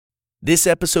This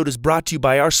episode is brought to you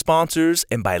by our sponsors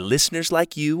and by listeners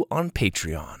like you on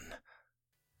Patreon.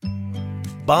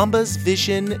 Bombas'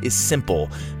 vision is simple.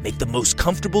 Make the most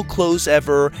comfortable clothes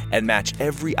ever and match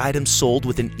every item sold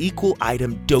with an equal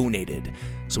item donated.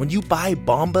 So when you buy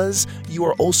Bombas, you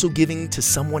are also giving to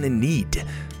someone in need.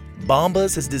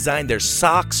 Bombas has designed their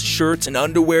socks, shirts, and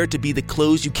underwear to be the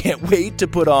clothes you can't wait to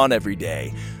put on every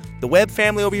day. The Webb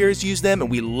family over here has used them,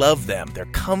 and we love them. They're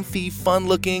comfy,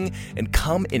 fun-looking, and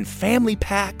come in family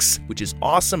packs, which is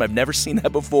awesome. I've never seen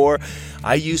that before.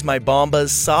 I use my Bombas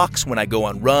socks when I go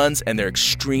on runs, and they're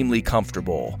extremely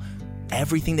comfortable.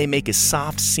 Everything they make is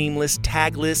soft, seamless,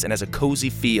 tagless, and has a cozy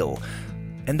feel.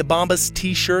 And the Bombas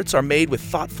t-shirts are made with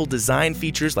thoughtful design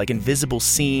features like invisible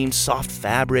seams, soft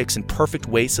fabrics, and perfect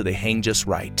waist so they hang just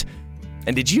right.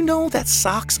 And did you know that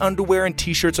socks, underwear, and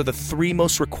t-shirts are the 3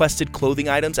 most requested clothing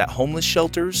items at homeless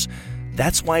shelters?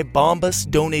 That's why Bombas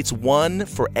donates 1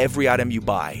 for every item you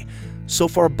buy. So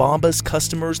far, Bombas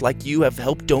customers like you have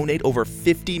helped donate over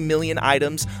 50 million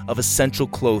items of essential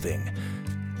clothing.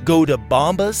 Go to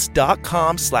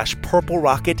bombas.com/Purple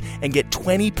Rocket and get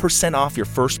 20% off your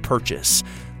first purchase.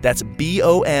 That's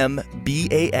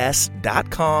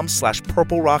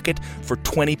BOMBAS.com/Purple Rocket for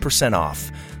 20%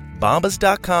 off.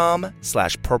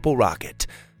 Bombas.com/Purple Rocket.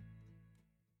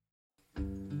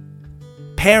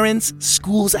 Parents,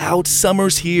 school's out,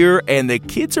 summer's here, and the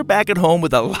kids are back at home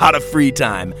with a lot of free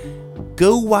time.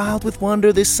 Go wild with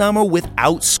wonder this summer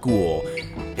without school.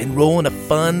 Enroll in a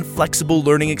fun, flexible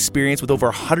learning experience with over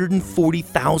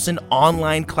 140,000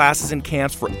 online classes and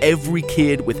camps for every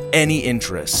kid with any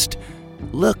interest.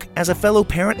 Look, as a fellow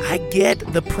parent, I get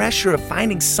the pressure of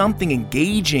finding something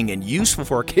engaging and useful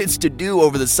for our kids to do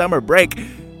over the summer break.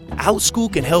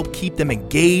 OutSchool can help keep them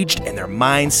engaged and their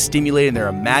minds stimulated and their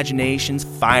imaginations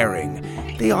firing.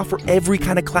 They offer every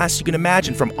kind of class you can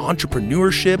imagine, from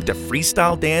entrepreneurship to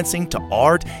freestyle dancing to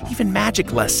art, even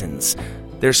magic lessons.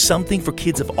 There's something for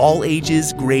kids of all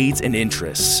ages, grades, and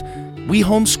interests. We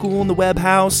homeschool in the Webb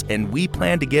house, and we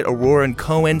plan to get Aurora and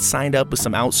Cohen signed up with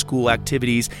some OutSchool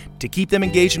activities to keep them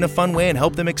engaged in a fun way and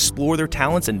help them explore their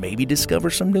talents and maybe discover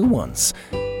some new ones.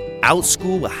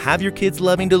 OutSchool will have your kids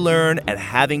loving to learn and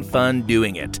having fun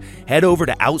doing it. Head over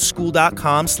to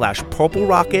outschool.com/Purple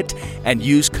Rocket and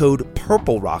use code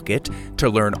Purple Rocket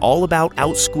to learn all about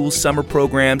OutSchool's summer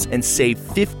programs and save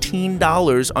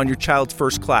 $15 on your child's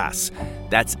first class.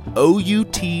 That's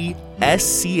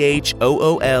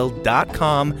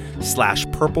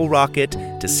OUTSCHOOL.com/Purple Rocket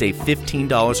to save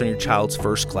 $15 on your child's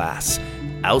first class.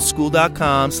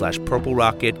 Outschool.com/Purple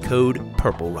Rocket, code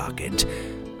Purple Rocket.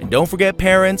 And don't forget,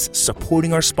 parents,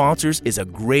 supporting our sponsors is a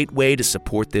great way to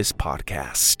support this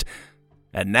podcast.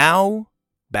 And now,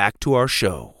 back to our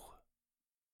show.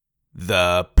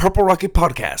 The Purple Rocket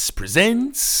Podcast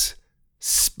presents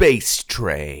Space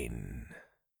Train.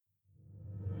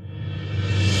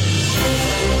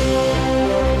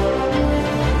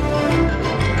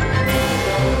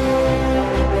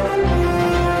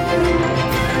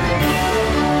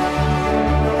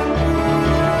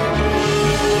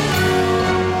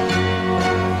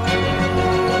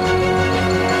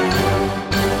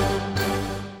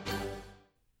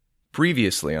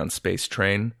 Previously on Space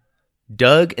Train,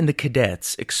 Doug and the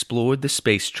cadets explored the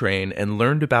space train and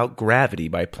learned about gravity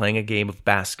by playing a game of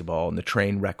basketball in the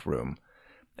train rec room.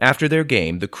 After their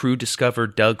game, the crew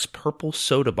discovered Doug's purple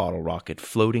soda bottle rocket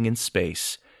floating in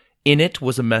space. In it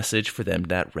was a message for them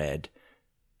that read,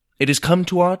 "It has come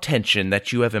to our attention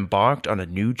that you have embarked on a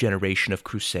new generation of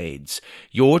crusades.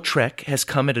 Your trek has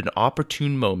come at an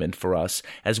opportune moment for us,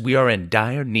 as we are in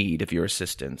dire need of your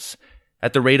assistance.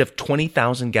 At the rate of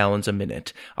 20,000 gallons a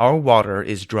minute, our water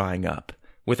is drying up.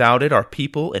 Without it, our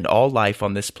people and all life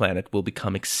on this planet will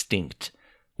become extinct.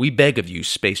 We beg of you,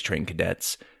 Space Train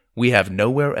cadets. We have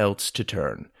nowhere else to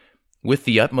turn. With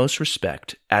the utmost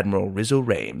respect, Admiral Rizzo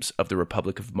Rames of the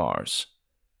Republic of Mars."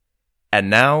 And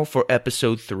now for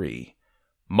Episode 3,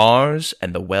 Mars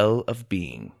and the Well of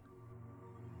Being.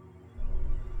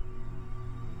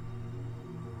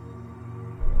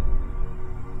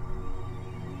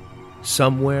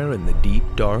 Somewhere in the deep,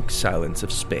 dark silence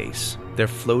of space, there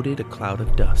floated a cloud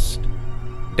of dust.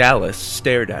 Dallas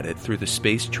stared at it through the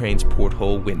space train's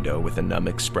porthole window with a numb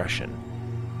expression.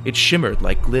 It shimmered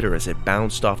like glitter as it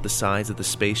bounced off the sides of the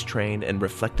space train and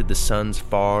reflected the sun's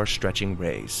far-stretching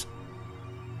rays.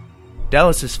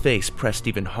 Dallas's face pressed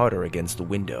even harder against the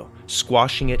window,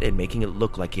 squashing it and making it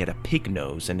look like he had a pig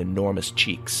nose and enormous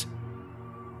cheeks.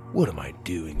 "What am I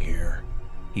doing here?"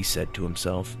 he said to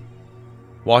himself.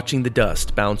 Watching the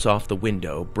dust bounce off the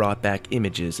window brought back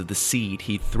images of the seed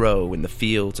he'd throw in the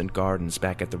fields and gardens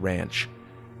back at the ranch.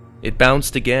 It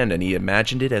bounced again, and he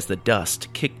imagined it as the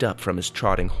dust kicked up from his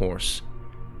trotting horse.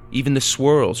 Even the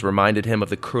swirls reminded him of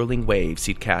the curling waves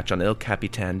he'd catch on El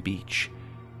Capitan Beach.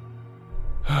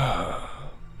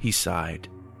 He sighed.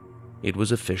 It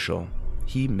was official.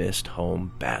 He missed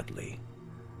home badly.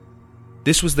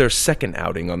 This was their second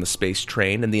outing on the space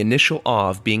train, and the initial awe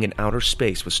of being in outer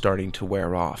space was starting to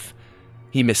wear off.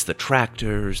 He missed the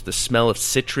tractors, the smell of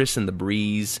citrus in the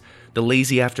breeze, the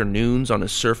lazy afternoons on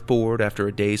his surfboard after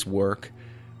a day's work.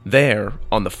 There,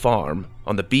 on the farm,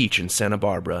 on the beach in Santa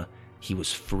Barbara, he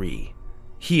was free.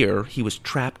 Here, he was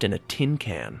trapped in a tin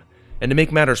can, and to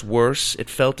make matters worse, it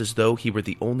felt as though he were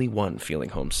the only one feeling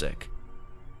homesick.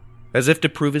 As if to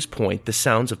prove his point, the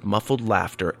sounds of muffled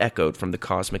laughter echoed from the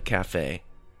Cosmic Cafe.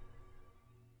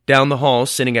 Down the hall,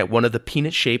 sitting at one of the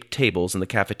peanut-shaped tables in the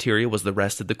cafeteria, was the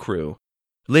rest of the crew.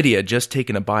 Lydia had just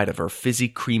taken a bite of her fizzy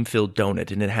cream-filled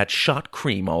donut, and it had shot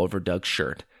cream all over Doug's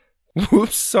shirt.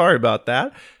 "Whoops, sorry about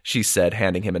that," she said,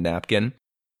 handing him a napkin.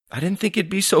 "I didn't think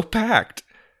it'd be so packed."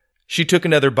 She took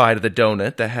another bite of the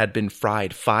donut that had been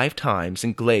fried 5 times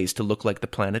and glazed to look like the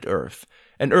planet Earth.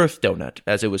 An Earth donut,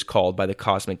 as it was called by the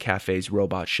Cosmic Cafe's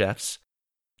robot chefs.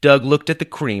 Doug looked at the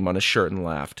cream on his shirt and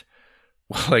laughed.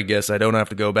 "Well, I guess I don't have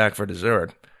to go back for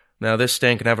dessert. Now this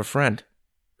stank can have a friend."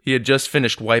 He had just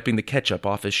finished wiping the ketchup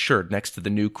off his shirt next to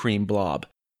the new cream blob.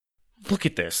 "Look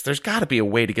at this. There's got to be a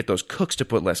way to get those cooks to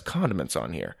put less condiments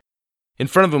on here." In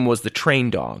front of him was the train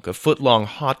dog, a foot-long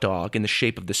hot dog in the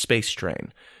shape of the space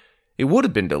train. It would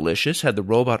have been delicious had the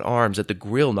robot arms at the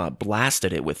grill not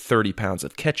blasted it with 30 pounds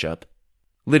of ketchup.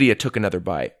 Lydia took another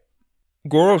bite.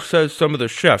 "Goro says some of the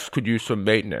chefs could use some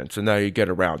maintenance, and now you get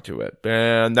around to it.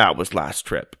 And that was last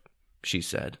trip," she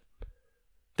said.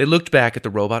 They looked back at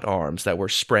the robot arms that were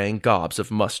spraying gobs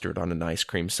of mustard on an ice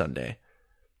cream sundae.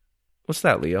 "What's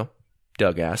that, Leo?"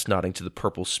 Doug asked, nodding to the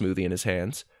purple smoothie in his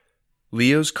hands.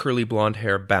 Leo's curly blonde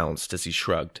hair bounced as he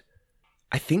shrugged.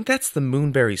 "I think that's the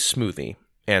moonberry smoothie,"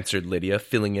 answered Lydia,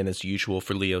 filling in as usual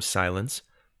for Leo's silence.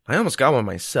 "I almost got one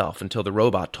myself until the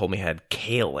robot told me it had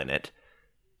kale in it."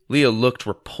 Leo looked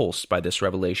repulsed by this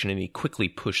revelation, and he quickly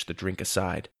pushed the drink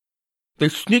aside. "They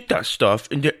sneak that stuff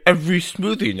into every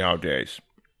smoothie nowadays,"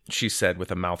 she said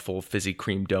with a mouthful of fizzy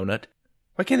cream donut.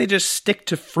 "Why can't they just stick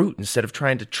to fruit instead of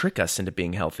trying to trick us into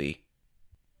being healthy?"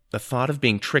 The thought of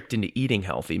being tricked into eating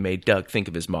healthy made Doug think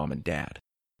of his mom and dad.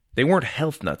 They weren't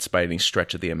health nuts by any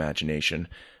stretch of the imagination,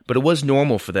 but it was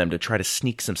normal for them to try to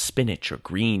sneak some spinach or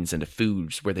greens into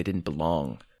foods where they didn't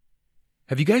belong.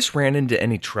 "Have you guys ran into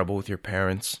any trouble with your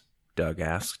parents?" Doug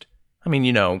asked. "I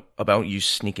mean, about you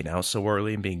sneaking out so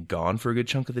early and being gone for a good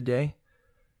chunk of the day?"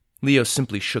 Leo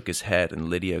simply shook his head, and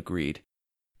Lydia agreed.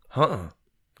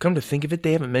 Come to think of it,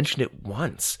 they haven't mentioned it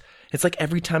once. It's like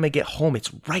every time I get home,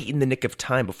 it's right in the nick of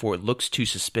time before it looks too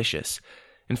suspicious.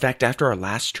 In fact, after our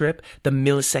last trip, the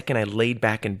millisecond I laid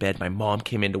back in bed, my mom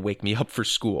came in to wake me up for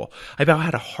school. I about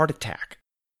had a heart attack.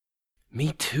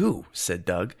 "Me too," said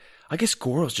Doug. "I guess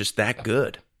Goro's just that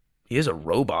good. He is a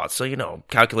robot, so,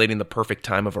 calculating the perfect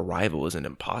time of arrival isn't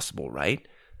impossible, right?"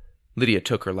 Lydia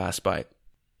took her last bite.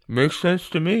 "Makes sense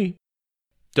to me."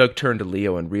 Doug turned to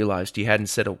Leo and realized he hadn't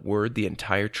said a word the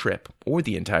entire trip, or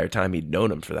the entire time he'd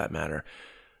known him for that matter.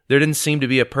 There didn't seem to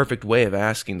be a perfect way of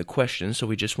asking the question, so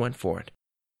he just went for it.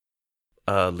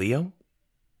 Leo?"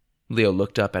 Leo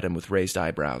looked up at him with raised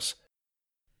eyebrows.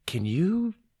 "Can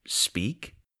you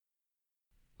speak?"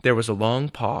 There was a long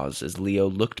pause as Leo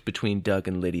looked between Doug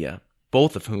and Lydia,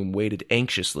 both of whom waited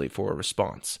anxiously for a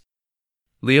response.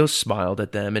 Leo smiled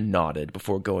at them and nodded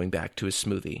before going back to his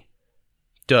smoothie.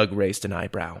 Doug raised an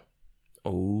eyebrow.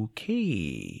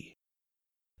 "Okay."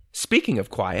 "Speaking of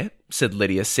quiet," said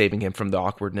Lydia, saving him from the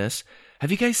awkwardness,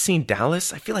 "have you guys seen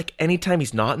Dallas? I feel like any time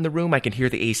he's not in the room, I can hear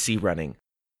the AC running."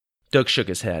 Doug shook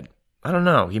his head. "I don't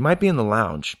know. He might be in the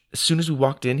lounge. As soon as we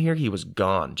walked in here, he was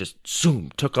gone. Just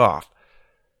zoom, took off."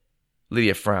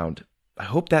 Lydia frowned. "I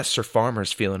hope that Sir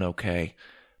Farmer's feeling okay.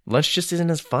 Lunch just isn't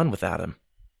as fun without him."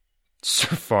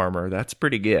 "Sir Farmer, that's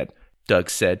pretty good," Doug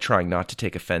said, trying not to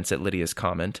take offense at Lydia's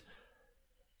comment.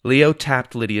 Leo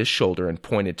tapped Lydia's shoulder and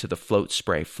pointed to the float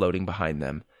spray floating behind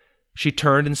them. She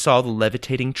turned and saw the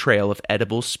levitating trail of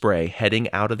edible spray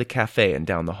heading out of the cafe and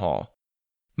down the hall.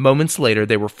 Moments later,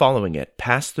 they were following it,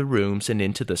 past the rooms and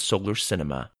into the solar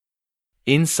cinema.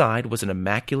 Inside was an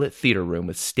immaculate theater room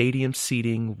with stadium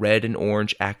seating, red and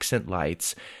orange accent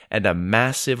lights, and a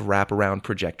massive wraparound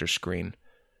projector screen.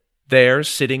 There,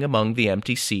 sitting among the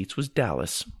empty seats, was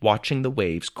Dallas, watching the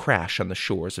waves crash on the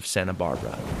shores of Santa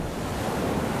Barbara.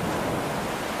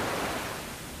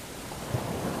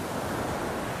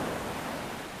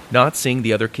 Not seeing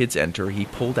the other kids enter, he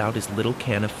pulled out his little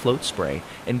can of float spray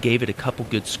and gave it a couple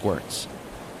good squirts.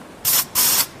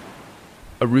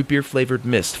 A root beer-flavored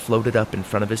mist floated up in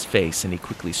front of his face, and he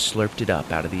quickly slurped it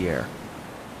up out of the air.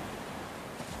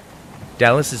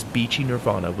 Dallas's beachy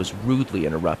nirvana was rudely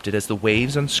interrupted as the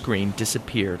waves on screen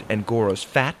disappeared and Goro's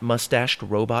fat, mustached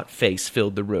robot face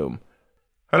filled the room.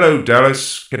 "Hello,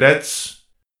 Dallas, cadets."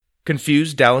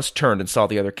 Confused, Dallas turned and saw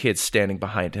the other kids standing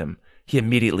behind him. He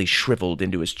immediately shriveled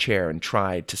into his chair and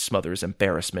tried to smother his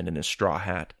embarrassment in his straw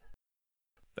hat.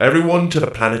 "Everyone to the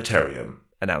planetarium,"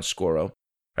 announced Goro.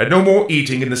 "And no more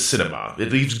eating in the cinema.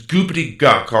 It leaves goopity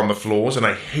guck on the floors, and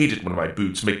I hate it when my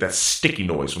boots make that sticky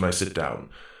noise when I sit down.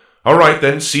 All right,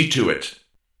 then, see to it."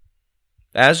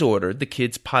 As ordered, the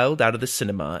kids piled out of the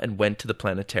cinema and went to the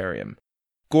planetarium.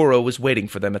 Goro was waiting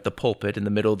for them at the pulpit in the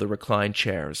middle of the reclined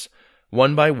chairs.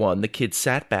 One by one, the kids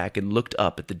sat back and looked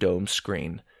up at the dome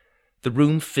screen. The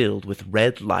room filled with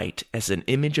red light as an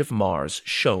image of Mars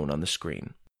shone on the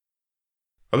screen.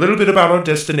 A little bit about our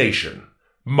destination.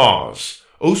 Mars,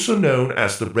 also known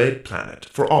as the Red Planet,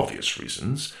 for obvious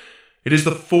reasons. It is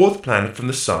the fourth planet from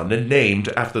the Sun and named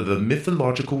after the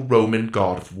mythological Roman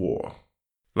god of war.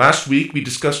 Last week we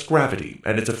discussed gravity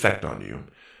and its effect on you.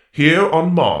 Here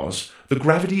on Mars, the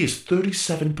gravity is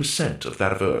 37% of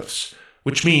that of Earth's,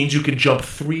 which means you can jump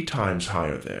 3 times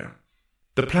higher there.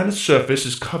 The planet's surface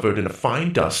is covered in a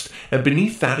fine dust, and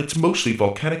beneath that it's mostly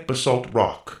volcanic basalt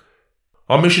rock.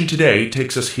 Our mission today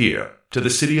takes us here, to the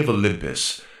city of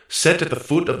Olympus, set at the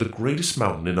foot of the greatest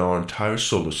mountain in our entire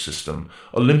solar system,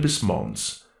 Olympus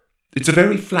Mons. It's a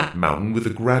very flat mountain with a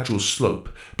gradual slope,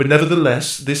 but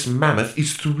nevertheless this mammoth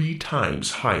is 3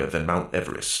 times higher than Mount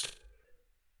Everest.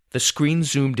 The screen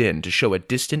zoomed in to show a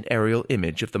distant aerial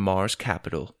image of the Mars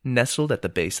capital, nestled at the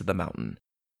base of the mountain.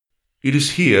 It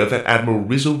is here that Admiral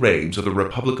Rizzo Rames of the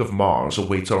Republic of Mars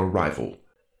awaits our arrival.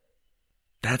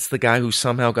 "That's the guy who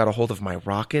somehow got a hold of my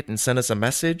rocket and sent us a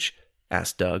message?"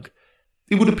 asked Doug.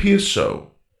 "It would appear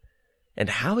so." "And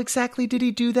how exactly did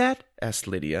he do that?" asked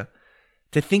Lydia.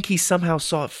 "To think he somehow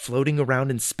saw it floating around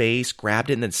in space, grabbed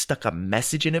it, and then stuck a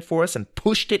message in it for us and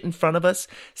pushed it in front of us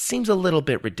seems a little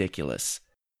bit ridiculous."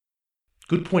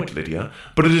 "Good point, Lydia,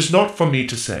 but it is not for me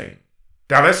to say.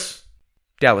 Dallas?"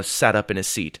 Dallas sat up in his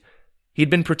seat. He'd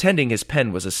been pretending his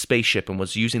pen was a spaceship and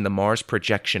was using the Mars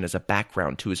projection as a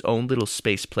background to his own little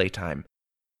space playtime.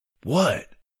 "What?"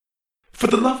 "For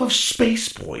the love of space,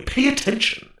 boy, pay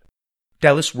attention."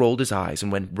 Dallas rolled his eyes and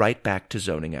went right back to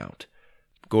zoning out.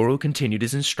 Goro continued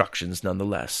his instructions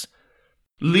nonetheless.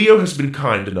 "Leo has been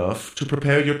kind enough to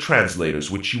prepare your translators,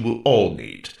 which you will all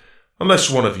need. Unless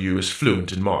one of you is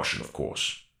fluent in Martian, of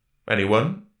course.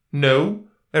 Anyone? No?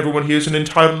 Everyone here's an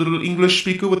entitled little English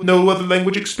speaker with no other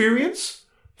language experience?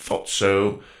 Thought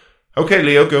so. Okay,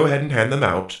 Leo, go ahead and hand them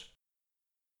out."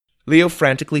 Leo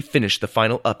frantically finished the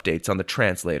final updates on the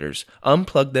translators,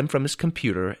 unplugged them from his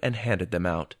computer, and handed them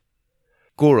out.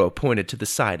 Goro pointed to the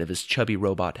side of his chubby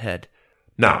robot head.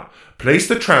 "Now, place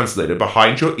the translator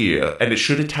behind your ear, and it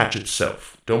should attach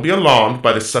itself. Don't be alarmed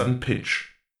by the sudden pinch."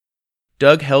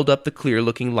 Doug held up the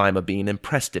clear-looking lima bean and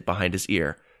pressed it behind his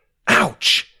ear.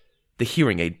 Ouch! The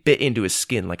hearing aid bit into his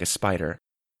skin like a spider.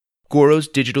 Goro's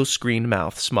digital screen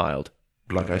mouth smiled.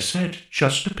 "Like I said,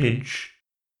 just a pinch."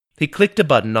 He clicked a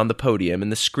button on the podium,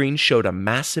 and the screen showed a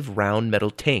massive round metal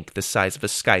tank the size of a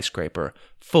skyscraper,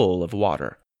 full of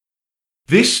water.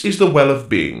 "This is the Well of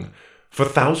Being. For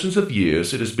thousands of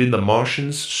years it has been the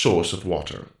Martians' source of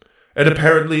water. And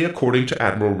apparently, according to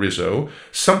Admiral Rizzo,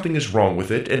 something is wrong with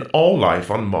it, and all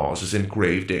life on Mars is in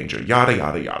grave danger, yada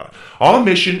yada yada. Our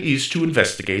mission is to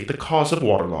investigate the cause of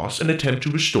water loss and attempt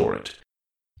to restore it."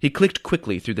 He clicked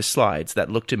quickly through the slides that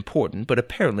looked important but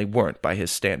apparently weren't by his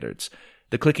standards.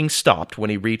 The clicking stopped when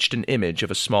he reached an image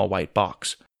of a small white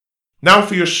box. "Now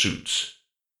for your suits.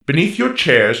 Beneath your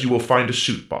chairs you will find a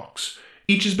suit box.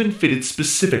 Each has been fitted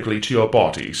specifically to your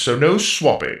body, so no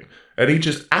swapping, and each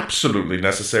is absolutely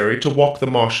necessary to walk the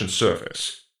Martian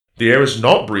surface. The air is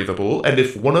not breathable, and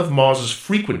if one of Mars's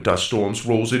frequent dust storms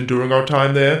rolls in during our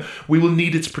time there, we will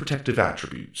need its protective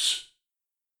attributes."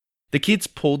 The kids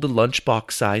pulled the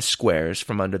lunchbox-sized squares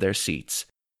from under their seats.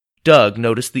 Doug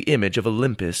noticed the image of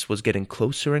Olympus was getting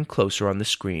closer and closer on the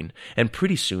screen, and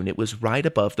pretty soon it was right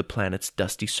above the planet's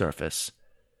dusty surface.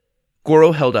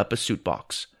 Goro held up a suit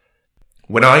box.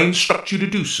 "When I instruct you to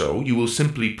do so, you will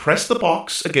simply press the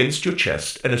box against your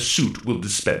chest and a suit will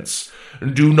dispense.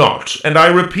 Do not, and I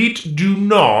repeat, do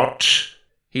not..."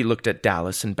 He looked at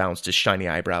Dallas and bounced his shiny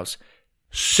eyebrows.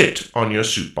 "Sit on your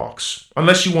suit box,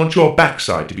 unless you want your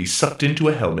backside to be sucked into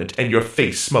a helmet and your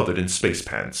face smothered in space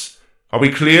pants. Are we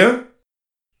clear?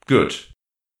 Good.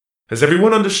 Has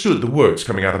everyone understood the words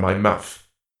coming out of my mouth?"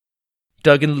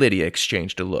 Doug and Lydia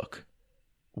exchanged a look.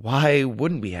 "Why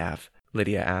wouldn't we have?"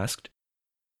 Lydia asked.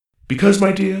 Because,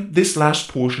 my dear, this last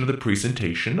portion of the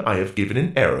presentation I have given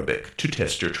in Arabic to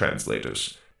test your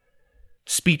translators.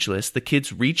 Speechless, the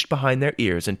kids reached behind their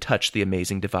ears and touched the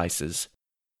amazing devices.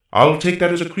 I'll take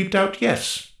that as a creeped out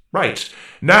yes. Right.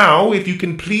 Now, if you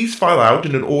can please file out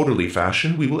in an orderly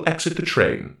fashion, we will exit the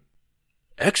train.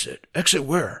 Exit? Exit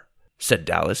where? Said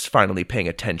Dallas, finally paying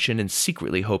attention and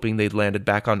secretly hoping they'd landed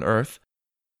back on Earth.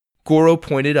 Goro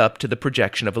pointed up to the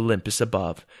projection of Olympus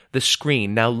above, the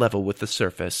screen now level with the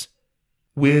surface.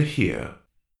 We're here.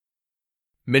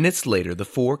 Minutes later, the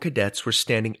 4 cadets were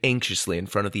standing anxiously in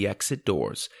front of the exit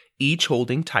doors, each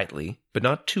holding tightly, but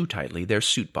not too tightly, their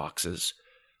suit boxes.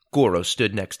 Goro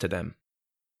stood next to them.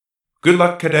 Good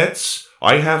luck, cadets.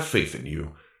 I have faith in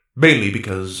you. Mainly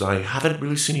because I haven't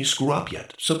really seen you screw up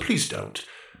yet, so please don't.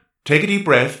 Take a deep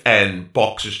breath and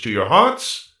boxes to your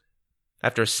hearts.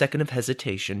 After a second of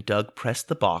hesitation, Doug pressed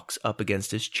the box up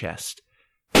against his chest.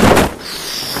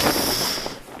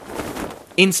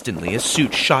 Instantly, his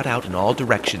suit shot out in all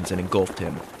directions and engulfed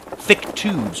him. Thick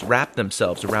tubes wrapped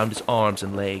themselves around his arms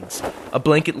and legs. A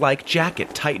blanket-like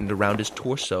jacket tightened around his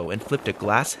torso and flipped a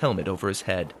glass helmet over his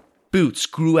head. Boots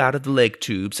grew out of the leg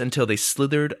tubes until they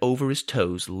slithered over his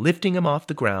toes, lifting him off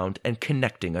the ground and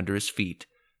connecting under his feet.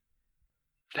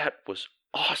 "That was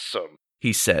awesome,"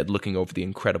 he said, looking over the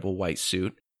incredible white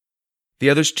suit. The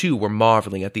others, too, were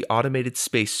marveling at the automated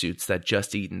spacesuits that had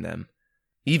just eaten them.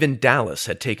 Even Dallas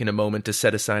had taken a moment to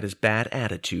set aside his bad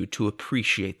attitude to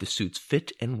appreciate the suit's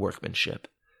fit and workmanship.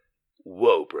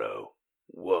 "Whoa, bro.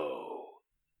 Whoa,"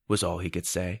 was all he could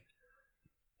say.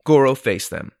 Goro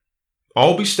faced them.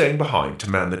 I'll be staying behind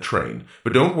to man the train,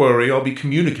 but don't worry, I'll be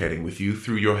communicating with you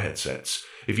through your headsets.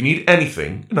 If you need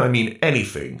anything, and I mean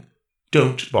anything,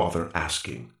 don't bother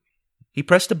asking. He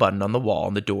pressed a button on the wall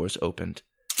and the doors opened.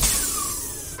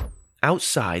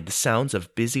 Outside, the sounds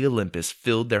of busy Olympus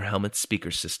filled their helmet's speaker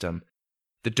system.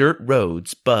 The dirt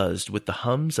roads buzzed with the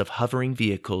hums of hovering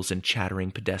vehicles and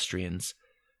chattering pedestrians.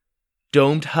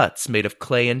 Domed huts made of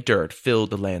clay and dirt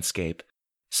filled the landscape.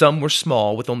 Some were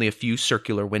small with only a few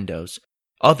circular windows.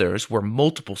 Others were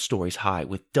multiple stories high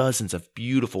with dozens of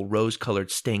beautiful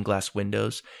rose-colored stained glass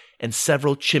windows and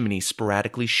several chimneys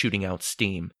sporadically shooting out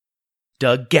steam.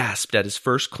 Doug gasped at his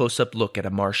first close-up look at a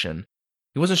Martian.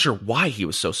 He wasn't sure why he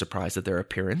was so surprised at their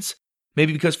appearance.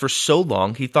 Maybe because for so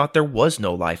long he thought there was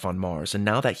no life on Mars, and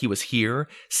now that he was here,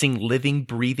 seeing living,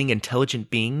 breathing, intelligent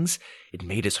beings, it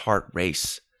made his heart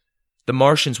race. The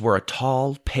Martians were a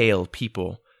tall, pale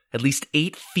people, at least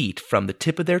 8 feet from the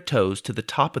tip of their toes to the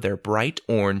top of their bright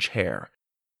orange hair.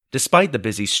 Despite the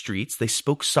busy streets, they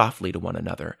spoke softly to one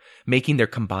another, making their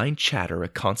combined chatter a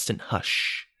constant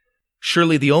hush.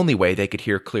 Surely the only way they could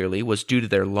hear clearly was due to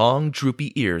their long,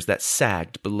 droopy ears that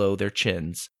sagged below their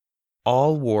chins.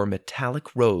 All wore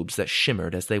metallic robes that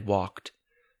shimmered as they walked.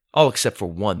 All except for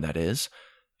one, that is.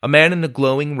 A man in a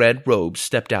glowing red robe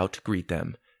stepped out to greet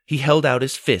them. He held out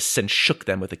his fists and shook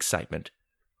them with excitement.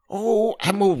 "Oh,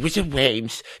 Admiral Wizard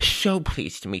Waves, so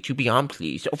pleased to meet you, beyond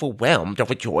pleased, overwhelmed,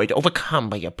 overjoyed, overcome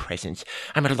by your presence.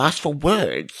 I'm at a loss for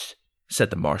words,"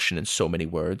 said the Martian in so many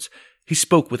words. He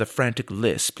spoke with a frantic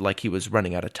lisp like he was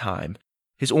running out of time.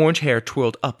 His orange hair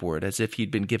twirled upward as if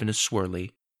he'd been given a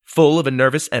swirly. Full of a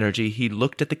nervous energy, he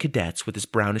looked at the cadets with his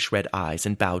brownish-red eyes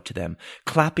and bowed to them,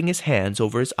 clapping his hands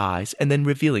over his eyes and then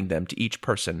revealing them to each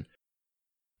person.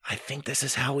 "I think this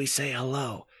is how we say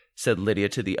hello," said Lydia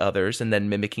to the others, and then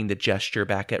mimicking the gesture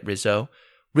back at Rizzo.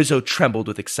 Rizzo trembled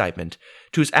with excitement.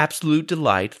 To his absolute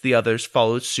delight, the others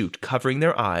followed suit, covering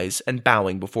their eyes and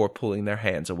bowing before pulling their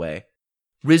hands away.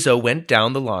 Rizzo went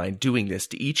down the line, doing this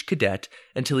to each cadet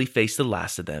until he faced the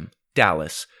last of them,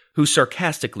 Dallas, who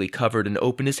sarcastically covered and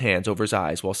opened his hands over his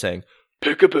eyes while saying,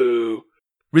 "Peekaboo."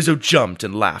 Rizzo jumped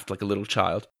and laughed like a little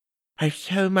child. "I've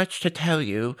so much to tell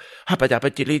you.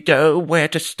 Hubba-dubba-dilly-do, where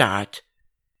to start?"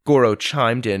 Goro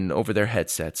chimed in over their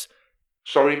headsets.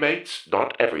 Sorry, mates,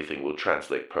 not everything will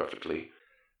translate perfectly.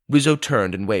 Rizzo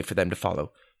turned and waved for them to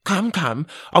follow. Come,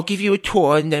 I'll give you a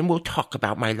tour and then we'll talk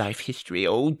about my life history.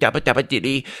 Oh,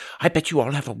 dubba-dubba-diddy. I bet you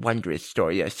all have a wondrous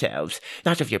story yourselves.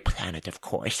 Not of your planet, of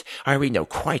course. I already know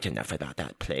quite enough about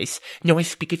that place. No, I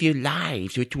speak of your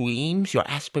lives, your dreams, your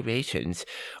aspirations.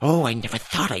 Oh, I never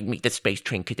thought I'd meet the space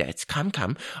train cadets.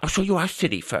 Come, I'll show you our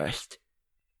city first.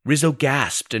 Rizzo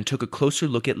gasped and took a closer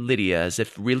look at Lydia as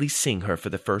if really seeing her for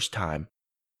the first time.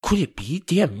 Could it be,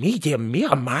 dear me,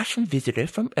 a Martian visitor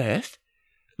from Earth?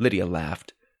 Lydia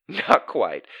laughed. Not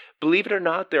quite. Believe it or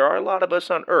not, there are a lot of us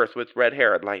on Earth with red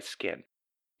hair and light skin.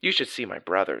 You should see my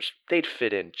brothers. They'd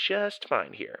fit in just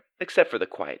fine here, except for the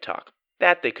quiet talk.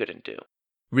 That they couldn't do.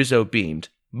 Rizzo beamed.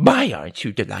 My, aren't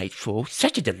you delightful?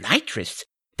 Such a delightress.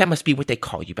 That must be what they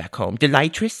call you back home,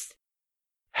 delightress?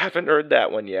 Haven't heard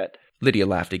that one yet. Lydia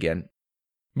laughed again.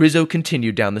 Rizzo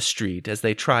continued down the street as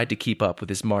they tried to keep up with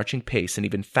his marching pace and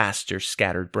even faster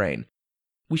scattered brain.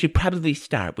 We should probably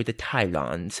start with the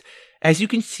tylons. As you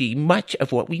can see, much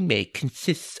of what we make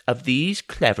consists of these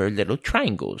clever little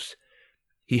triangles.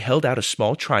 He held out a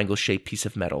small triangle-shaped piece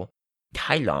of metal.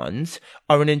 Tylons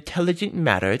are an intelligent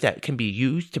matter that can be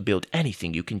used to build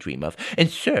anything you can dream of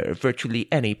and serve virtually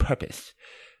any purpose.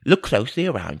 Look closely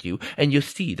around you, and you'll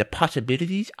see the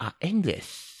possibilities are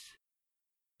endless.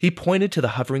 He pointed to the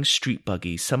hovering street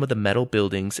buggies, some of the metal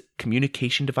buildings,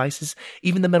 communication devices,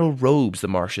 even the metal robes the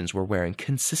Martians were wearing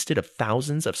consisted of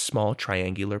thousands of small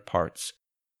triangular parts.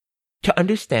 To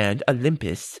understand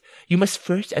Olympus, you must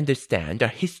first understand our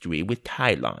history with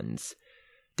tylons.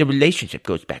 The relationship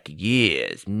goes back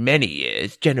years, many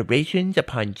years, generations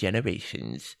upon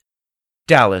generations.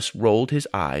 Dallas rolled his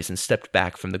eyes and stepped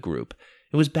back from the group.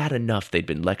 It was bad enough they'd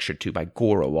been lectured to by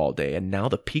Goro all day, and now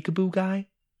the peekaboo guy?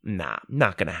 Nah,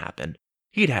 not gonna happen.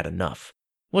 He'd had enough.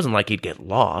 Wasn't like he'd get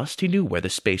lost. He knew where the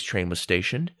space train was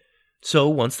stationed. So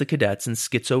once the cadets and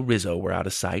Schizo Rizzo were out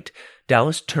of sight,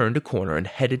 Dallas turned a corner and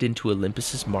headed into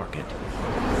Olympus's market.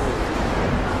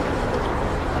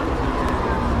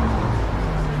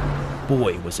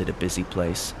 Boy, was it a busy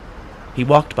place. He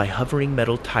walked by hovering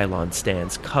metal tylon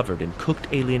stands covered in cooked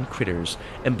alien critters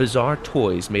and bizarre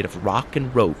toys made of rock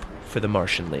and rope for the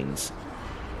Martianlings.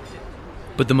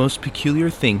 But the most peculiar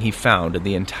thing he found in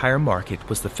the entire market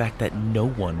was the fact that no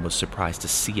one was surprised to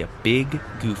see a big,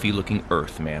 goofy-looking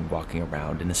Earthman walking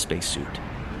around in a spacesuit.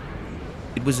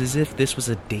 It was as if this was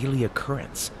a daily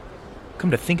occurrence.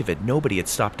 Come to think of it, nobody had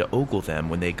stopped to ogle them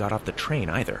when they got off the train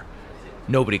either.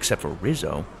 Nobody except for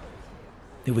Rizzo.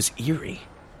 It was eerie.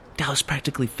 Dallas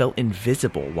practically felt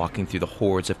invisible walking through the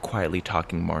hordes of quietly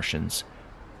talking Martians.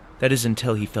 That is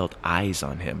until he felt eyes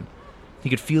on him. He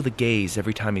could feel the gaze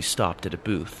every time he stopped at a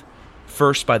booth.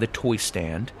 First by the toy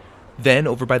stand, then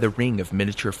over by the ring of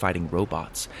miniature fighting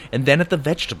robots, and then at the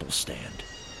vegetable stand.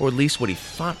 Or at least what he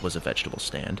thought was a vegetable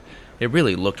stand. It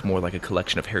really looked more like a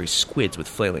collection of hairy squids with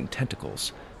flailing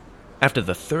tentacles. After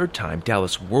the third time,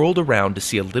 Dallas whirled around to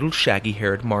see a little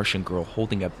shaggy-haired Martian girl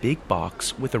holding a big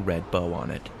box with a red bow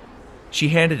on it. She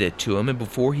handed it to him, and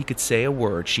before he could say a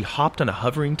word, she hopped on a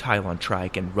hovering Tylon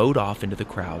trike and rode off into the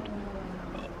crowd.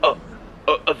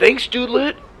 Thanks,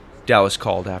 Doodlet, Dallas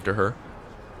called after her.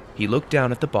 He looked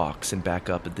down at the box and back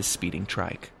up at the speeding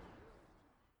trike.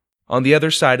 On the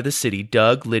other side of the city,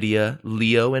 Doug, Lydia,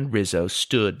 Leo, and Rizzo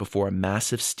stood before a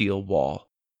massive steel wall.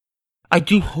 I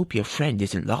do hope your friend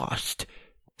isn't lost,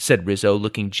 said Rizzo,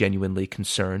 looking genuinely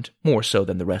concerned, more so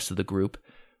than the rest of the group.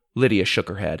 Lydia shook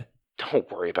her head.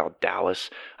 Don't worry about Dallas.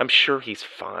 I'm sure he's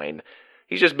fine.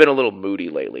 He's just been a little moody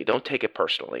lately. Don't take it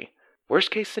personally.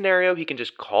 Worst case scenario, he can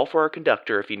just call for our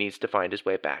conductor if he needs to find his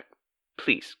way back.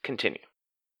 Please, continue.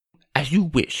 As you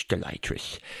wish,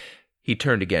 Delytrus. He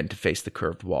turned again to face the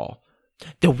curved wall.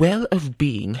 The well of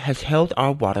being has held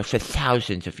our water for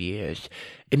thousands of years.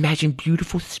 Imagine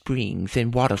beautiful springs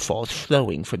and waterfalls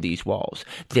flowing from these walls.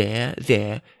 There,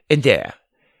 and there.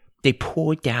 They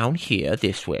poured down here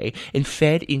this way and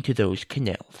fed into those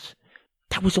canals.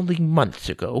 That was only months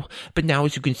ago, but now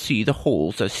as you can see the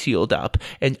holes are sealed up,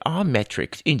 and our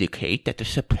metrics indicate that the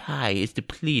supply is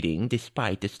depleting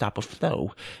despite the stop of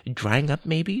flow. Drying up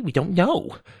maybe? We don't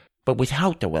know. But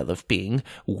without the well of being,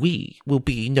 we will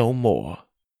be no more.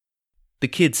 The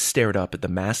kids stared up at the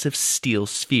massive steel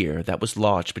sphere that was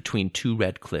lodged between two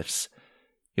red cliffs.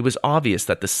 It was obvious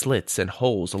that the slits and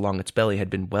holes along its belly had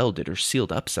been welded or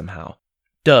sealed up somehow.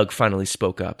 Doug finally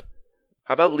spoke up.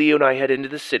 How about Leo and I head into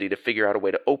the city to figure out a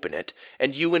way to open it,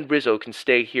 and you and Rizzo can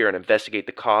stay here and investigate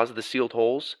the cause of the sealed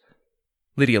holes?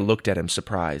 Lydia looked at him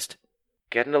surprised.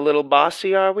 Getting a little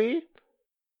bossy, are we?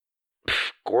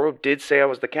 Goro did say I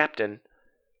was the captain.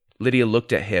 Lydia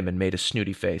looked at him and made a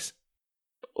snooty face.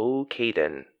 Okay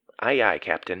then. Aye aye,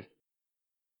 Captain.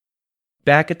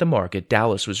 Back at the market,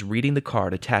 Dallas was reading the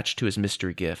card attached to his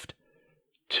mystery gift.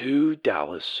 To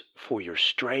Dallas for your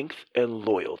strength and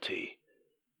loyalty.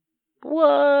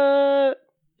 What?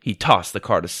 He tossed the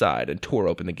card aside and tore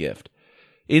open the gift.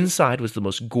 Inside was the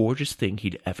most gorgeous thing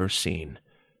he'd ever seen.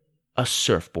 A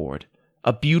surfboard.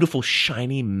 A beautiful,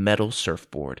 shiny metal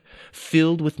surfboard.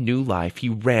 Filled with new life, he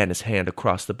ran his hand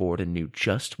across the board and knew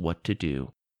just what to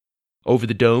do. Over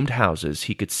the domed houses,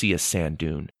 he could see a sand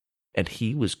dune, and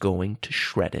he was going to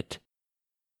shred it.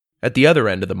 At the other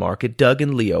end of the market, Doug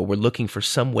and Leo were looking for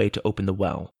some way to open the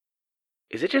well.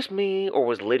 Is it just me, or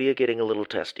was Lydia getting a little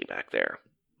testy back there?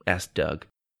 Asked Doug.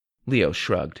 Leo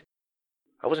shrugged.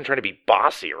 I wasn't trying to be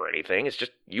bossy or anything. It's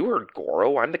just, you heard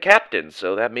Goro, I'm the captain,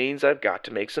 so that means I've got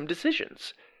to make some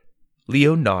decisions.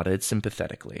 Leo nodded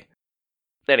sympathetically.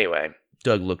 Anyway,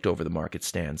 Doug looked over the market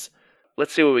stands.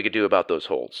 let's see what we could do about those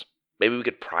holes. Maybe we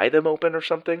could pry them open or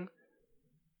something?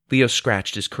 Leo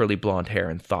scratched his curly blonde hair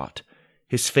in thought.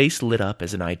 His face lit up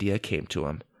as an idea came to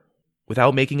him.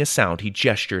 Without making a sound, he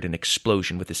gestured an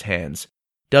explosion with his hands.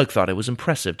 Doug thought it was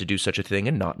impressive to do such a thing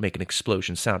and not make an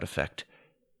explosion sound effect.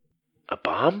 A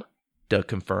bomb? Doug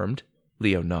confirmed.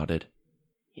 Leo nodded.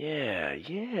 Yeah,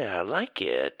 I like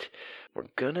it. We're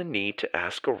gonna need to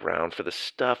ask around for the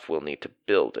stuff we'll need to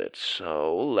build it,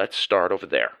 so let's start over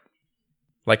there.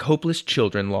 Like hopeless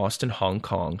children lost in Hong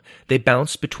Kong, they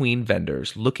bounced between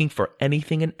vendors, looking for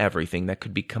anything and everything that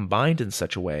could be combined in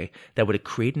such a way that would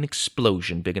create an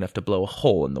explosion big enough to blow a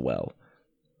hole in the well.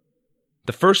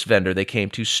 The first vendor they came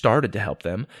to started to help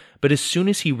them, but as soon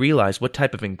as he realized what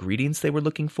type of ingredients they were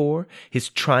looking for, his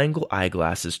triangle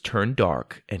eyeglasses turned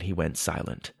dark and he went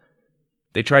silent.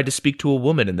 They tried to speak to a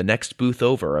woman in the next booth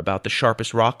over about the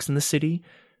sharpest rocks in the city,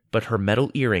 but her metal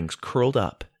earrings curled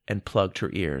up and plugged her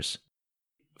ears.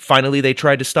 Finally, they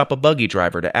tried to stop a buggy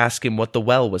driver to ask him what the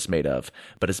well was made of,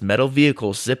 but his metal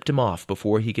vehicle zipped him off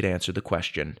before he could answer the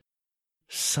question.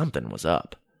 Something was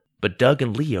up, but Doug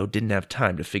and Leo didn't have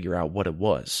time to figure out what it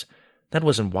was. That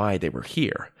wasn't why they were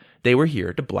here. They were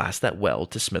here to blast that well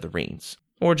to smithereens,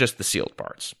 or just the sealed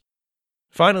parts.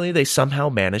 Finally, they somehow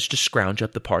managed to scrounge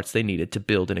up the parts they needed to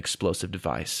build an explosive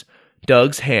device.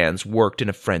 Doug's hands worked in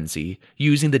a frenzy,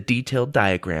 using the detailed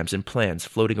diagrams and plans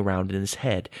floating around in his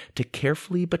head to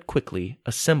carefully but quickly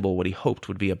assemble what he hoped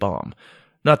would be a bomb.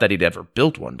 Not that he'd ever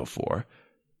built one before.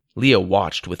 Leo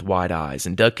watched with wide eyes,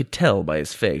 and Doug could tell by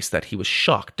his face that he was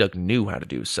shocked Doug knew how to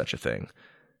do such a thing.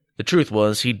 The truth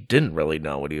was, he didn't really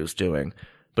know what he was doing,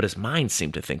 but his mind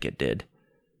seemed to think it did.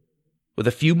 With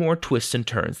a few more twists and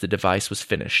turns, the device was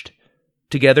finished.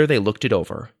 Together they looked it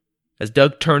over. As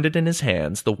Doug turned it in his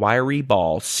hands, the wiry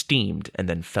ball steamed and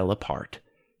then fell apart.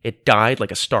 It died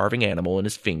like a starving animal in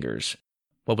his fingers.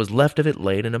 What was left of it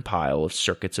laid in a pile of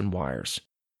circuits and wires.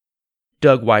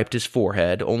 Doug wiped his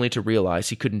forehead, only to realize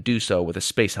he couldn't do so with a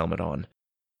space helmet on.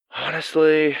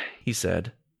 Honestly, He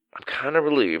said. I'm kind of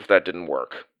relieved that didn't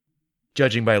work.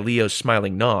 Judging by Leo's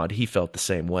smiling nod, he felt the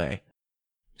same way.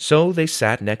 So they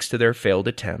sat next to their failed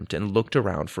attempt and looked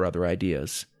around for other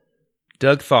ideas.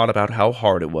 Doug thought about how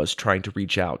hard it was trying to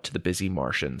reach out to the busy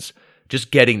Martians,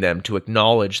 just getting them to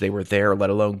acknowledge they were there,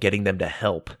 let alone getting them to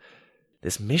help.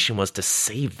 This mission was to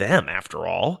save them, after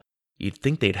all. You'd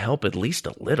think they'd help at least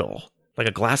a little, like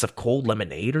a glass of cold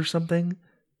lemonade or something.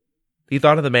 He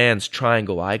thought of the man's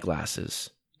triangle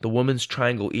eyeglasses, the woman's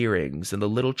triangle earrings, and the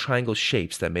little triangle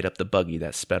shapes that made up the buggy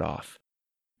that sped off.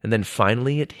 And then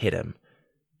finally it hit him.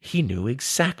 He knew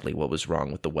exactly what was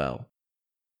wrong with the well.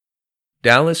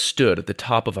 Dallas stood at the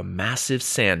top of a massive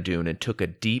sand dune and took a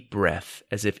deep breath,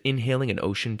 as if inhaling an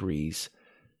ocean breeze.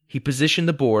 He positioned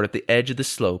the board at the edge of the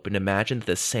slope and imagined that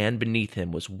the sand beneath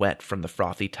him was wet from the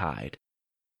frothy tide.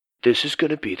 This is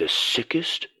going to be the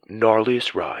sickest,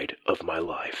 gnarliest ride of my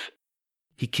life.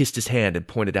 He kissed his hand and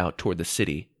pointed out toward the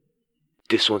city.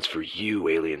 This one's for you,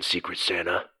 alien Secret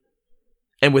Santa.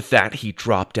 And with that, he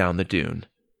dropped down the dune.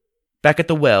 Back at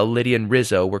the well, Lydia and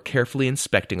Rizzo were carefully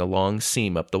inspecting a long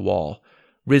seam up the wall.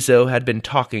 Rizzo had been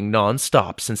talking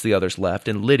non-stop since the others left,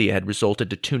 and Lydia had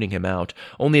resulted to tuning him out,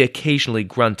 only occasionally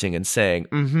grunting and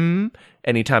saying,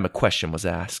 any time a question was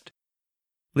asked.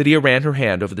 Lydia ran her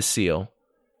hand over the seal.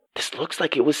 This looks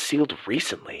like it was sealed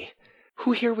recently.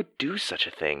 Who here would do such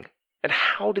a thing? And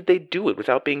how did they do it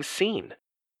without being seen?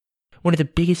 One of the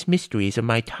biggest mysteries of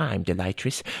my time,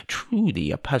 Delytrus. Truly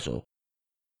a puzzle.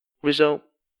 Rizzo,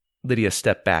 Lydia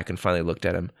stepped back and finally looked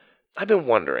at him. I've been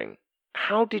wondering,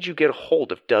 how did you get a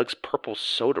hold of Doug's purple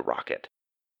soda rocket?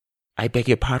 I beg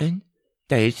your pardon?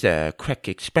 That is the correct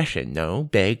expression, no?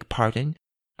 Beg pardon?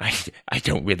 I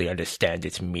don't really understand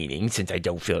its meaning, since I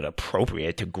don't feel it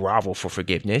appropriate to grovel for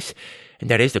forgiveness, and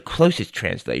that is the closest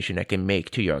translation I can make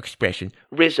to your expression.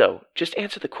 Rizzo, just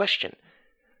answer the question.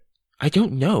 I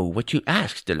don't know what you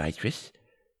asked, Delytrus.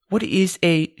 What is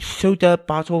a soda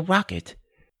bottle rocket?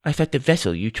 I thought the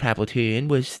vessel you traveled here in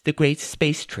was the great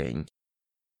space train.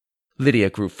 Lydia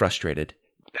grew frustrated.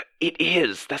 It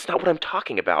is. That's not what I'm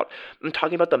talking about. I'm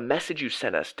talking about the message you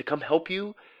sent us to come help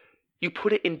you. You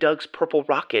put it in Doug's purple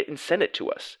rocket and sent it to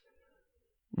us.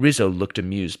 Rizzo looked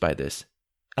amused by this.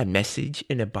 A message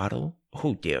in a bottle?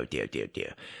 Oh, dear.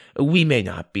 We may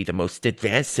not be the most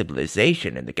advanced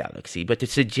civilization in the galaxy, but to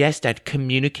suggest I'd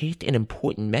communicate an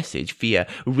important message via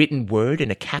written word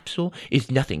in a capsule is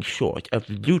nothing short of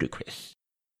ludicrous.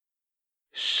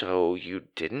 So you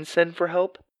didn't send for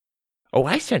help? Oh,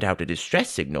 I sent out a distress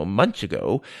signal months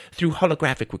ago through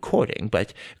holographic recording,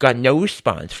 but got no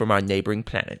response from our neighboring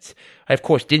planets. I, of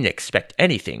course, didn't expect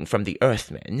anything from the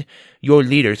Earthmen. Your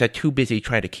leaders are too busy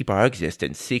trying to keep our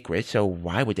existence secret, so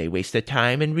why would they waste their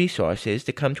time and resources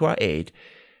to come to our aid?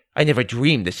 I never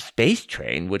dreamed the space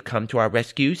train would come to our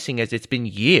rescue, seeing as it's been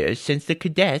years since the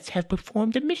cadets have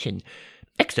performed a mission.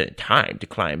 Excellent time to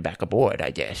climb back aboard,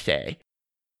 I dare say.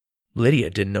 Lydia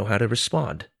didn't know how to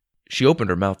respond. She opened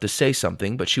her mouth to say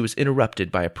something, but she was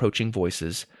interrupted by approaching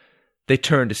voices. They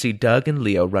turned to see Doug and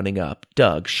Leo running up,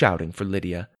 Doug shouting for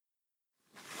Lydia.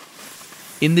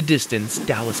 In the distance,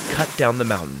 Dallas cut down the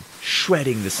mountain,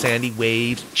 shredding the sandy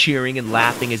waves, cheering and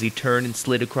laughing as he turned and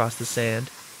slid across the sand.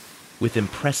 With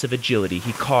impressive agility,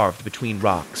 he carved between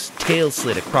rocks, tail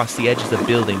slid across the edges of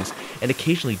buildings, and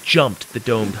occasionally jumped the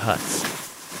domed huts.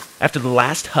 After the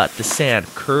last hut, the sand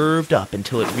curved up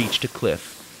until it reached a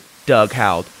cliff. Doug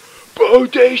howled,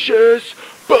 "Bodacious!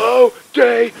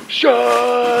 Bodacious!"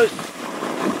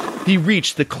 He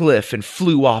reached the cliff and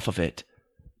flew off of it.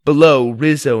 Below,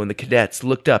 Rizzo and the cadets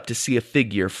looked up to see a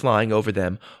figure flying over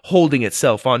them, holding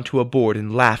itself onto a board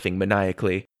and laughing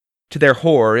maniacally. To their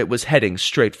horror, it was heading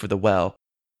straight for the well.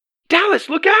 Dallas,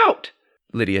 look out!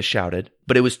 Lydia shouted,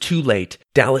 but it was too late.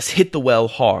 Dallas hit the well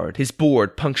hard, his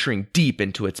board puncturing deep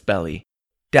into its belly.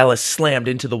 Dallas slammed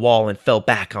into the wall and fell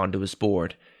back onto his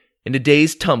board. In a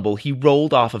dazed tumble, he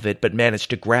rolled off of it but managed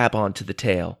to grab onto the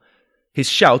tail. His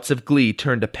shouts of glee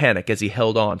turned to panic as he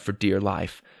held on for dear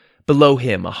life. Below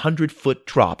him, 100-foot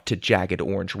drop to jagged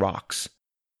orange rocks.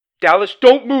 Dallas,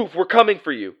 don't move! We're coming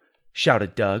for you!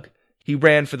 Shouted Doug. He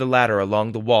ran for the ladder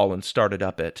along the wall and started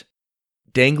up it.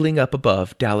 Dangling up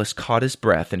above, Dallas caught his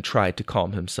breath and tried to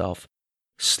calm himself.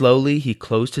 Slowly, he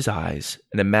closed his eyes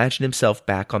and imagined himself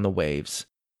back on the waves.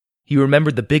 He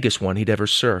remembered the biggest one he'd ever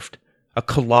surfed, a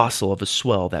colossal of a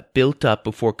swell that built up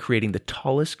before creating the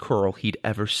tallest curl he'd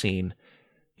ever seen.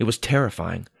 It was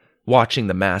terrifying, watching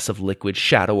the mass of liquid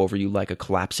shadow over you like a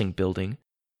collapsing building.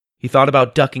 He thought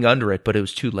about ducking under it, but it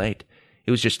was too late.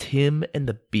 It was just him and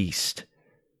the beast.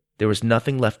 There was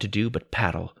nothing left to do but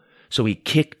paddle, so he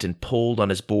kicked and pulled on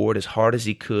his board as hard as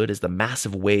he could as the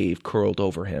massive wave curled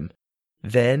over him.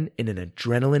 Then, in an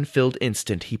adrenaline-filled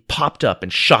instant, he popped up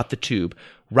and shot the tube,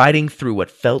 riding through what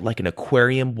felt like an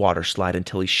aquarium water slide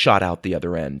until he shot out the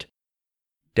other end.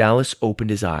 Dallas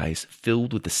opened his eyes,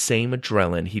 filled with the same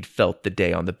adrenaline he'd felt the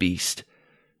day on the beast.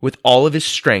 With all of his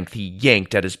strength, he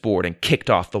yanked at his board and kicked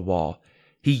off the wall.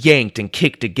 He yanked and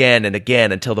kicked again and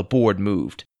again until the board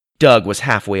moved. Doug was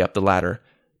halfway up the ladder.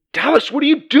 Dallas, what are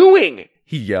you doing?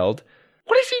 He yelled.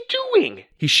 What is he doing?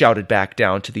 He shouted back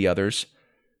down to the others.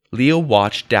 Leo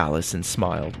watched Dallas and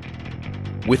smiled.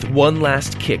 With one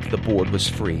last kick, the board was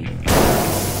free.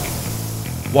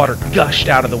 Water gushed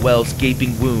out of the well's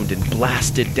gaping wound and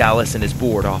blasted Dallas and his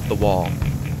board off the wall.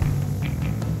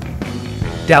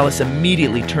 Dallas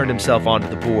immediately turned himself onto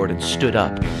the board and stood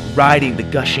up, riding the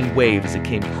gushing wave as it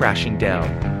came crashing down.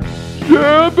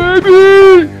 "Yeah,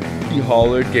 baby!" he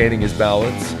hollered, gaining his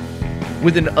balance.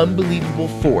 With an unbelievable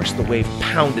force, the wave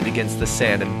pounded against the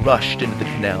sand and rushed into the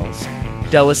canals.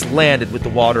 Dallas landed with the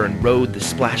water and rode the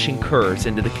splashing curves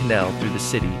into the canal through the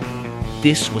city.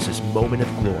 This was his moment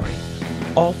of glory.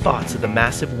 All thoughts of the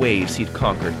massive waves he'd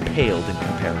conquered paled in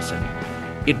comparison.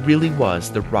 It really was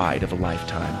the ride of a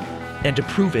lifetime. And to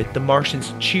prove it, the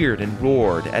Martians cheered and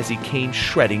roared as he came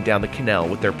shredding down the canal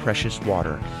with their precious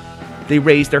water. They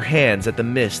raised their hands at the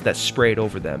mist that sprayed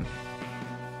over them.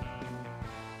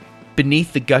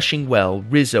 Beneath the gushing well,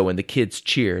 Rizzo and the kids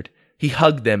cheered. He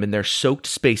hugged them in their soaked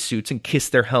spacesuits and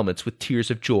kissed their helmets with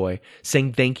tears of joy,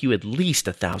 saying thank you at least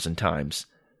 1,000 times.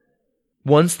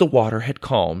 Once the water had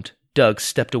calmed, Doug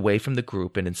stepped away from the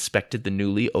group and inspected the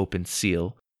newly opened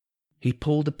seal. He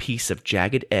pulled a piece of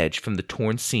jagged edge from the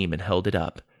torn seam and held it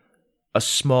up. A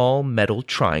small metal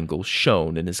triangle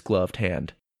shone in his gloved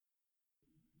hand.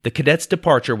 The cadets'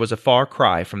 departure was a far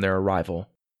cry from their arrival.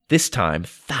 This time,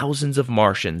 thousands of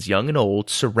Martians, young and old,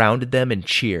 surrounded them and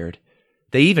cheered.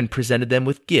 They even presented them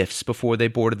with gifts before they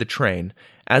boarded the train,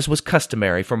 as was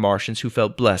customary for Martians who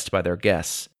felt blessed by their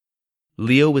guests.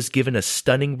 Leo was given a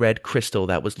stunning red crystal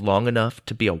that was long enough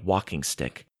to be a walking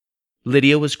stick.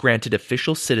 Lydia was granted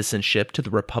official citizenship to the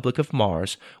Republic of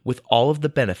Mars with all of the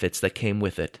benefits that came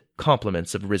with it,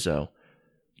 compliments of Rizzo.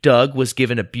 Doug was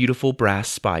given a beautiful brass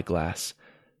spyglass.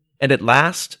 And at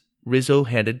last, Rizzo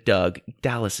handed Doug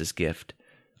Dallas's gift,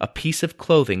 a piece of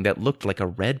clothing that looked like a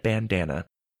red bandana.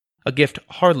 A gift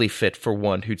hardly fit for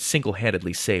one who'd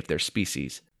single-handedly saved their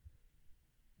species.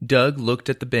 Doug looked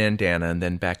at the bandana and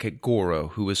then back at Goro,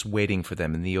 who was waiting for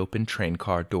them in the open train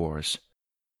car doors.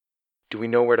 Do we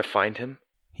know where to find him?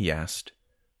 He asked.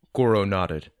 Goro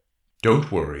nodded.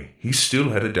 Don't worry, he's still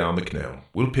headed down the canal.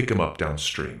 We'll pick him up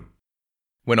downstream.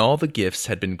 When all the gifts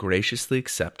had been graciously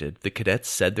accepted, the cadets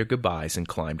said their goodbyes and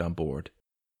climbed on board.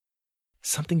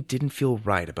 Something didn't feel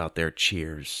right about their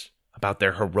cheers, about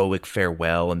their heroic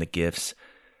farewell and the gifts.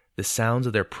 The sounds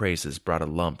of their praises brought a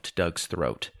lump to Doug's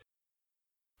throat.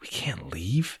 "We can't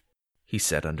leave," he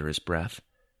said under his breath.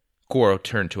 Goro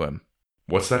turned to him.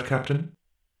 What's that, Captain?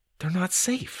 "They're not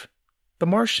safe. The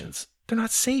Martians, they're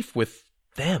not safe with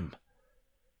them."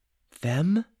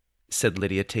 "Them?" said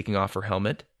Lydia, taking off her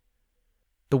helmet.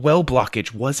 "The well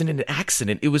blockage wasn't an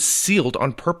accident. It was sealed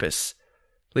on purpose."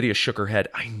 Lydia shook her head.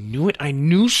 "I knew it. I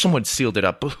knew someone sealed it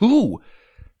up. But who?"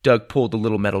 Doug pulled a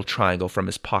little metal triangle from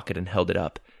his pocket and held it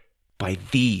up. "By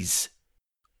these."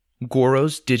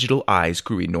 Goro's digital eyes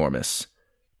grew enormous.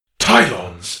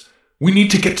 Tylons! We need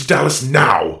to get to Dallas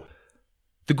now!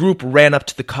 The group ran up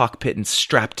to the cockpit and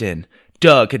strapped in.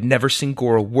 Doug had never seen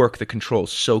Goro work the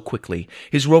controls so quickly.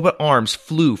 His robot arms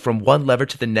flew from one lever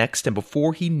to the next, and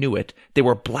before he knew it, they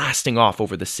were blasting off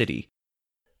over the city.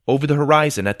 Over the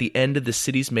horizon, at the end of the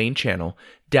city's main channel,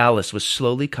 Dallas was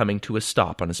slowly coming to a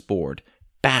stop on his board,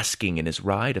 basking in his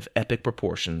ride of epic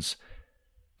proportions.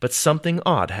 But something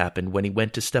odd happened when he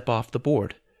went to step off the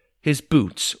board. His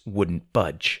boots wouldn't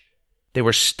budge. They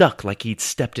were stuck like he'd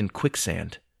stepped in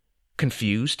quicksand.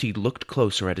 Confused, he looked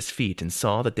closer at his feet and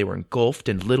saw that they were engulfed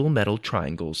in little metal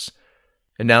triangles.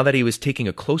 And now that he was taking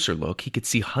a closer look, he could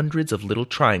see hundreds of little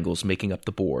triangles making up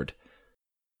the board.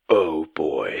 "Oh,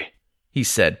 boy," he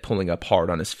said, pulling up hard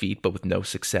on his feet, but with no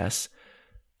success.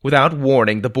 Without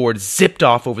warning, the board zipped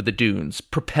off over the dunes,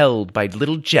 propelled by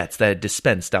little jets that had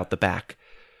dispensed out the back.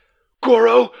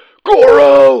 "Goro!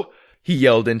 Goro!" he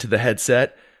yelled into the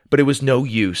headset, but it was no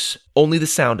use. Only the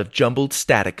sound of jumbled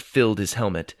static filled his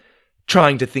helmet.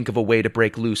 Trying to think of a way to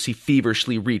break loose, he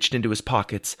feverishly reached into his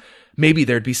pockets. Maybe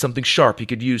there'd be something sharp he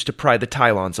could use to pry the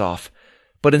Tylons off.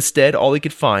 But instead, all he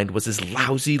could find was his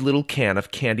lousy little can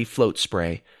of candy float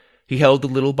spray. He held the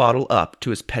little bottle up to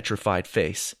his petrified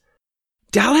face.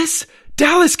 "Dallas!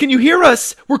 Dallas, can you hear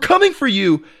us? We're coming for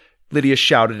you!" Lydia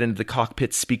shouted into the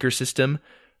cockpit speaker system.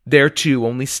 There, too,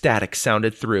 only static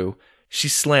sounded through. She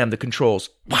slammed the controls.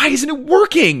 "Why isn't it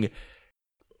working?"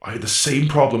 I had the same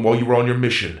problem while you were on your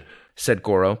mission, said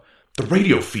Goro. "The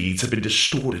radio feeds have been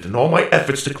distorted, and all my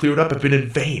efforts to clear it up have been in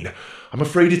vain. I'm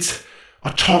afraid it's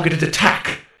a targeted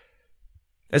attack."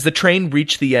 As the train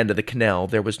reached the end of the canal,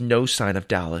 there was no sign of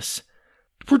Dallas.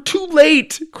 "We're too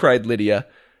late!" cried Lydia.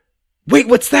 "Wait,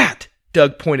 what's that?"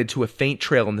 Doug pointed to a faint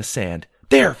trail in the sand.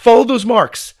 "There, follow those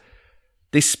marks!"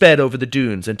 They sped over the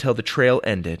dunes until the trail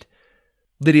ended.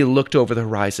 Lydia looked over the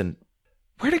horizon.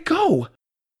 "Where'd it go?"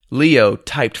 Leo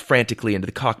typed frantically into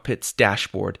the cockpit's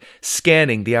dashboard,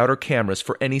 scanning the outer cameras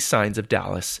for any signs of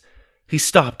Dallas. He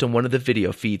stopped on one of the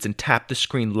video feeds and tapped the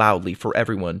screen loudly for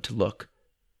everyone to look.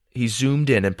 He zoomed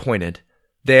in and pointed.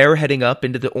 There, heading up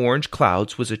into the orange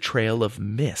clouds, was a trail of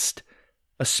mist,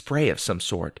 a spray of some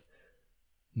sort.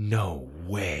 "No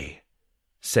way,"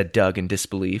 said Doug in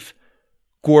disbelief.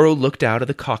 Goro looked out of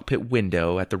the cockpit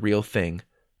window at the real thing.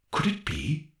 Could it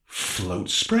be float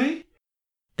spray?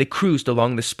 They cruised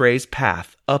along the spray's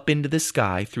path, up into the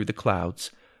sky through the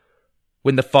clouds.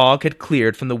 When the fog had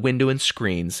cleared from the window and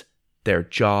screens, their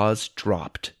jaws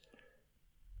dropped.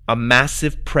 A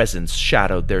massive presence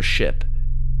shadowed their ship.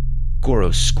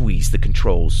 Goro squeezed the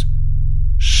controls.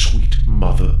 Sweet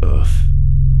Mother Earth.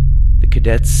 The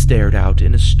cadets stared out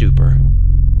in a stupor.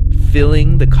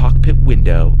 Filling the cockpit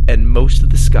window and most of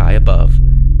the sky above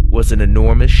was an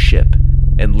enormous ship,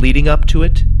 and leading up to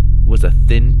it was a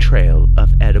thin trail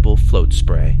of edible float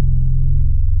spray.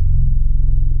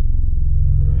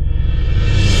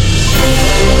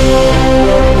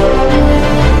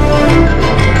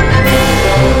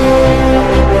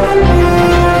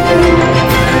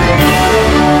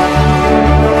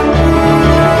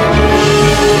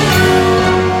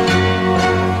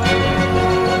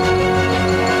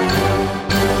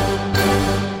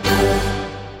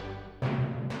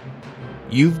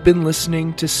 You've been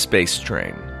listening to Space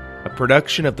Train, a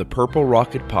production of the Purple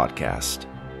Rocket Podcast.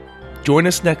 Join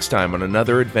us next time on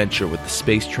another adventure with the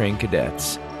Space Train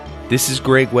Cadets. This is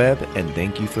Greg Webb, and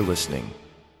thank you for listening.